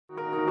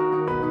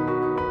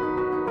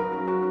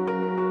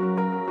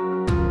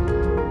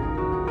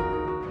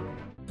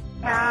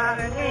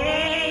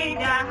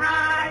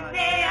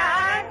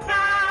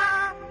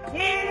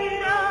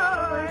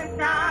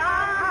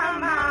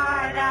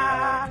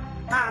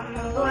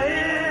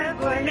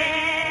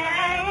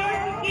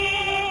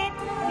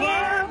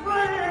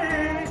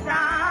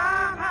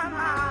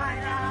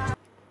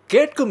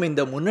கேட்கும்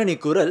இந்த முன்னணி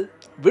குரல்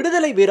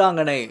விடுதலை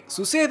வீராங்கனை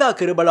சுசேதா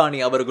கிருபலானி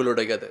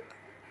அவர்களுடையது.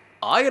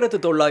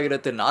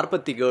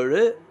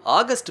 1947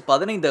 ஆகஸ்ட்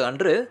 15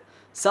 அன்று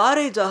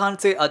சாரே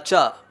ஜஹான்சே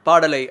அச்சா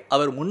பாடலை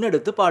அவர்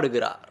முன்னெடுத்து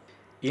பாடுகிறார்.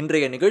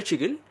 இன்றைய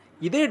நிகழ்ச்சியில்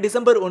இதே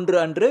டிசம்பர் 1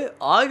 அன்று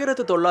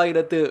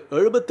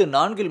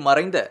 1974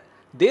 மறைந்த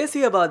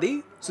தேசியவாதி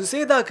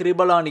சுசேதா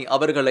கிருபலானி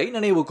அவர்களை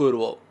நினைவு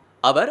கூறுவோம்.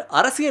 அவர்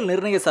அரசியல்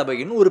நிர்ணய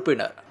சபையின்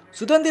உறுப்பினர்.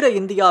 சுதந்திர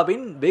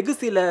இந்தியாவின் வெகு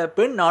சில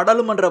பெண்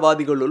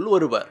நாடாளுமன்றவாதிகளுள்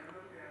ஒருவர்.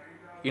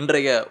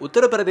 இன்றைய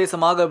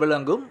உத்தரப்பிரதேசமாக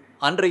விளங்கும்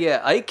அன்றைய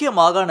ஐக்கிய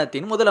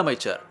மாகாணத்தின்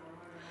முதலமைச்சர்.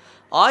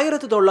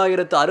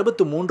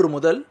 1963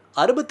 முதல்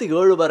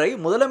 67 வரை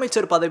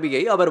முதலமைச்சர்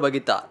பதவியை அவர்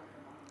வகித்தார்.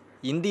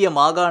 இந்திய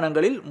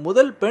மாகாணங்களில்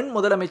முதல் பெண்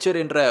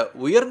முதலமைச்சர் என்ற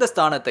உயர்ந்த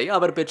ஸ்தானத்தை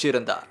அவர்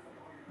பெற்றிருந்தார்.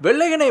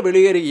 வெள்ளையனே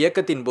வெளியேறு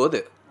இயக்கத்தின்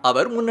போது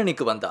அவர்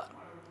முன்னணிக்கு வந்தார்.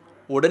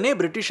 உடனே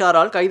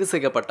பிரிட்டிஷாரால் கைது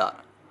செய்யப்பட்டார்.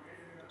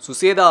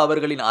 சுசேதா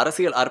அவர்களின்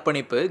அரசியல்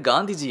அர்ப்பணிப்பு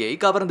காந்திஜியை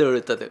கவர்ந்து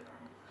இழுத்தது.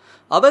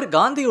 அவர்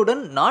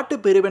காந்தியுடன் நாட்டு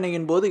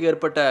பிரிவினையின் போது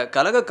ஏற்பட்ட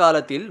கலக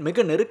காலத்தில்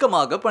மிக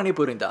நெருக்கமாக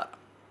பணிபுரிந்தார்.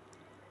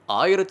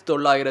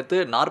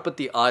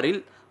 1946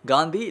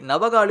 காந்தி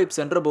நவகாலிப்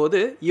சென்றபோது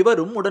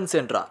இவரும் உடன்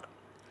சென்றார்.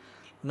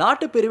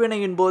 நாட்டு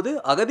பிரிவினையின் போது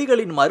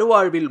அகதிகளின்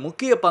மறுவாழ்வில்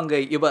முக்கிய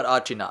பங்கை இவர்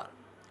ஆற்றினார்.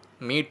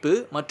 மீட்பு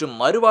மற்றும்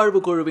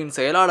மறுவாழ்வு குழுவின்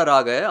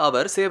செயலாளராக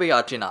அவர்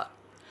சேவையாற்றினார்.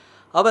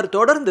 அவர்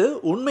தொடர்ந்து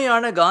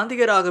உண்மையான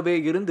காந்தியராகவே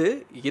இருந்து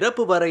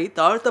இறப்பு வரை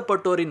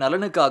தாழ்த்தப்பட்டோரின்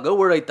நலனுக்காக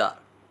உழைத்தார்.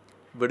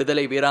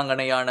 விடுதலை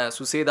வீராங்கனையான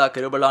சுசேதா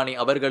கிருபலானி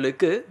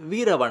அவர்களுக்கு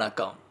வீர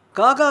வணக்கம்.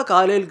 காகா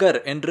காலேல்கர்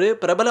என்று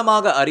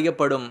பிரபலமாக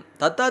அறியப்படும்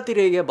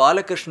தத்தாத்திரேய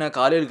பாலகிருஷ்ண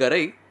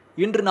காலேல்கரை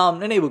இன்று நாம்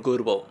நினைவு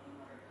கூர்வோம்.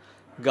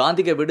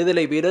 காந்திக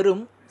விடுதலை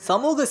வீரரும்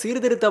சமூக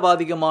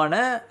சீர்திருத்தவாதியுமான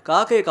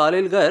காகே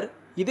காலேல்கர்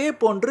இதே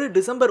போன்று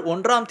டிசம்பர்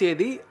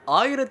 1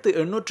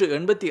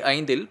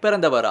 1885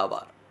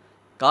 பிறந்தவராவார்.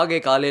 காகே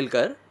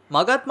காலேல்கர்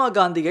மகாத்மா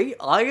காந்தியை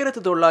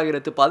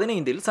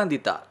 1915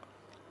 சந்தித்தார்.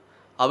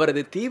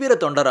 அவரது தீவிர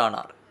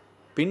தொண்டரானார்.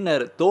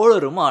 பின்னர்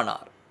தோழரும்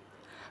ஆனார்.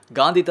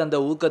 காந்தி தந்த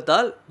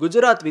ஊக்கத்தால்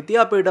குஜராத்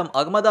வித்யாபீடம்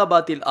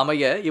அகமதாபாத்தில்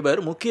அமைய இவர்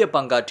முக்கிய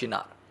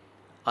பங்காற்றினார்.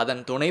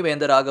 அதன்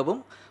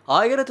துணைவேந்தராகவும்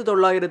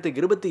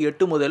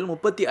 1928 முதல்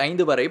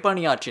 35 வரை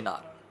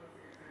பணியாற்றினார்.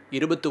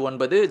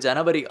 29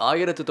 ஜனவரி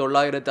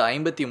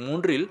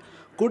 1953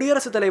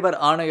 குடியரசுத் தலைவர்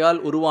ஆணையால்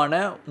உருவான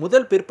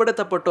முதல்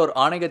பிற்படுத்தப்பட்டோர்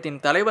ஆணையத்தின்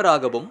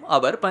தலைவராகவும்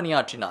அவர்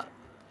பணியாற்றினார்.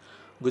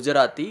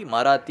 குஜராத்தி,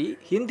 மராத்தி,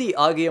 ஹிந்தி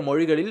ஆகிய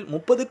மொழிகளில்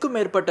 30க்கும்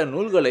மேற்பட்ட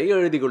நூல்களை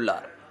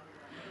எழுதியுள்ளார்.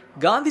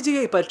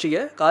 காந்திஜியை பற்றிய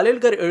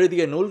காலேல்கர்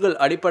எழுதிய நூல்கள்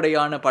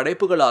அடிப்படையான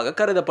படைப்புகளாக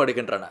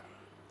கருதப்படுகின்றன.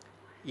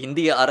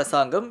 இந்திய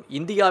அரசாங்கம்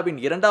இந்தியாவின்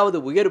 2வது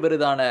உயர்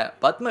விருதான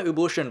பத்ம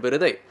விபூஷன்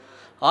விருதை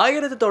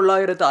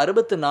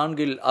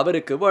 1964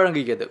 அவருக்கு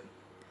வழங்கியது.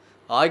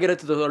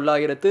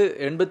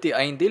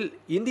 1985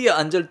 இந்திய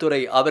அஞ்சல்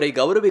துறை அவரை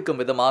கௌரவிக்கும்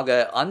விதமாக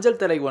அஞ்சல்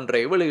தலை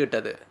ஒன்றை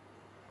வெளியிட்டது.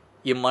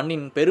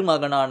 இம்மண்ணின்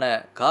பெருமகனான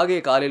காகே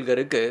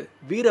காலேல்கருக்கு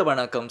வீர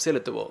வணக்கம்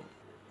செலுத்துவோம்.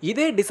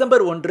 இதே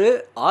டிசம்பர் 1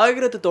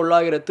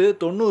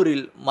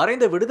 1990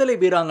 மறைந்த விடுதலை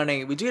வீராங்கனை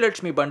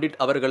விஜயலட்சுமி பண்டிட்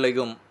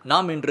அவர்களையும்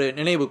நாம் இன்று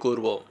நினைவு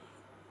கூர்வோம்.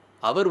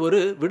 அவர் ஒரு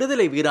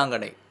விடுதலை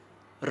வீராங்கனை,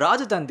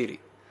 ராஜதந்திரி,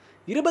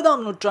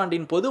 20ஆம்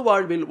நூற்றாண்டின் பொது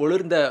வாழ்வில்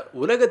ஒளிர்ந்த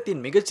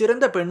உலகத்தின்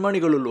மிகச்சிறந்த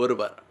பெண்மணிகளுள்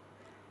ஒருவர்.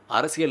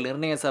 அரசியல்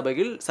நிர்ணய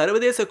சபையில்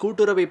சர்வதேச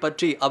கூட்டுறவை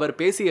பற்றி அவர்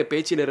பேசிய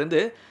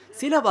பேச்சிலிருந்து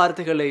சில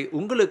வார்த்தைகளை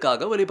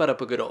உங்களுக்காக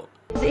ஒலிபரப்புகிறோம்.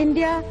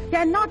 India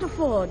cannot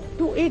afford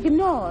to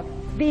ignore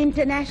the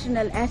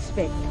international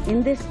aspect. In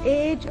this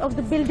age of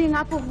the building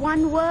up of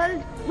one world,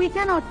 we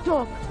cannot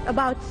talk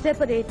about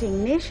separating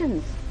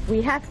nations. We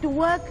have to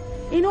work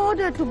in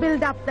order to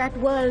build up that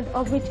world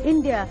of which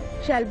India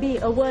shall be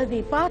a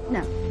worthy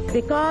partner.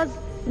 Because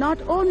not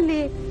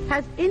only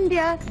has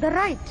India the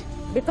right,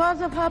 because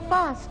of her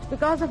past,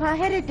 because of her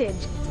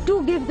heritage, to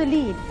give the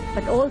lead,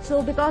 but also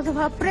because of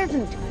her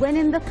present, when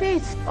in the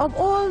face of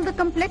all the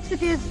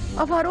complexities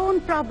of her own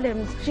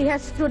problems, she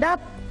has stood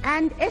up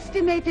and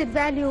estimated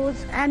values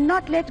and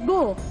not let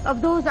go of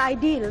those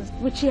ideals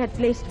which she had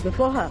placed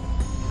before her.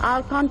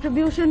 Our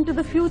contribution to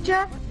the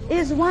future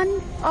is one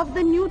of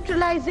the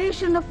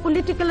neutralization of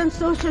political and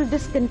social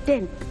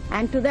discontent,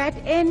 and to that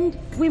end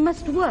we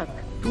must work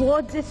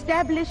towards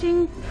establishing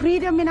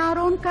freedom in our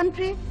own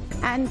country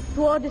and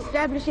toward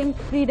establishing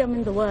freedom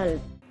in the world.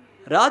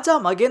 Raja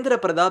Mahendra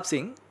Pratap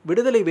Singh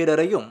விடுதலை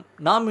வீரரையும்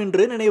நாம்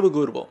இன்று நினைவு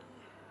கூர்வோம்.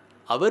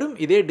 அவரும்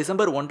இதே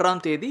December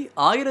 1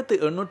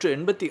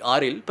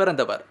 1886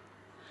 பிறந்தவர்.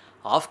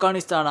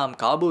 ஆப்கானிஸ்தானாம்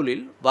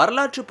காபூலில்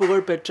வரலாற்று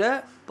புகழ்பெற்ற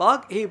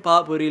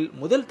பாக்-இ-பாபூரில்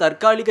முதல்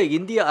தற்காலிக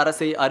இந்திய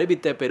அரசை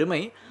அறிவித்த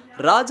பெருமை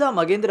ராஜா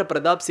மகேந்திர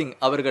பிரதாப் சிங்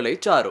அவர்களை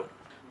சாரும்.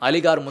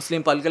 அலிகார்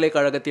முஸ்லிம்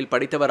பல்கலைக்கழகத்தில்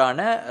படித்தவரான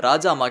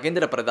ராஜா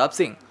மகேந்திர பிரதாப்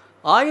சிங்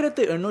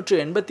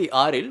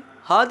 1886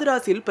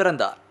 ஹாத்ராஸில்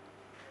பிறந்தார்.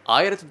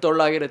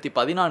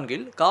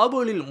 1914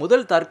 காபூலில்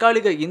முதல்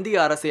தற்காலிக இந்திய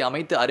அரசை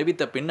அமைத்து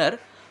அறிவித்த பின்னர்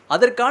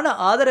அதற்கான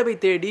ஆதரவை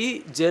தேடி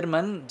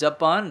ஜெர்மன்,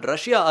 ஜப்பான்,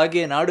 ரஷ்யா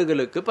ஆகிய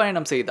நாடுகளுக்கு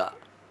பயணம் செய்தார்.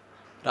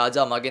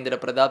 ராஜா மகேந்திர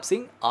பிரதாப்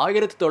சிங்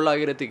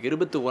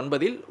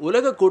 1929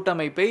 உலக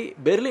கூட்டமைப்பை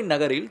பெர்லின்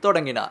நகரில்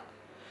தொடங்கினார்.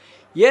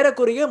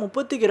 ஏறக்குறைய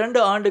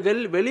 32 ஆண்டுகள்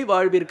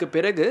வெளிவாழ்விற்கு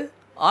பிறகு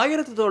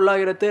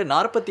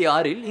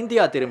 1946இல்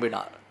இந்தியா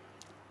திரும்பினார்.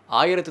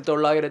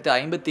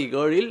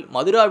 1957இல்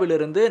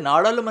மதுராவிலிருந்து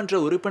நாடாளுமன்ற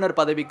உறுப்பினர்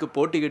பதவிக்கு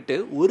போட்டியிட்டு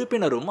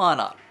உறுப்பினரும்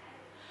ஆனார்.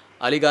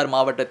 அலிகார்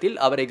மாவட்டத்தில்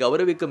அவரை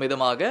கௌரவிக்கும்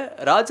விதமாக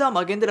ராஜா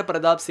மகேந்திர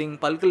பிரதாப் சிங்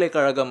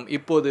பல்கலைக்கழகம்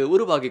இப்போது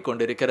உருவாகி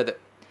கொண்டிருக்கிறது.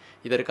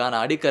 இதற்கான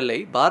அடிக்கல்லை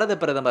பாரத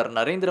பிரதமர்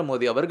நரேந்திர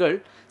மோடி அவர்கள்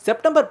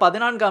செப்டம்பர்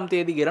 14ஆம்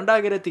தேதி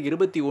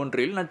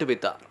 2021இல்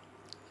நட்டுவித்தார்.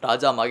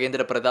 ராஜா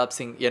மகேந்திர பிரதாப்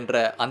சிங் என்ற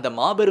அந்த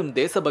மாபெரும்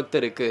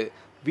தேசபக்தருக்கு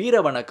வீர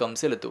வணக்கம்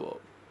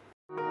செலுத்துவோம்.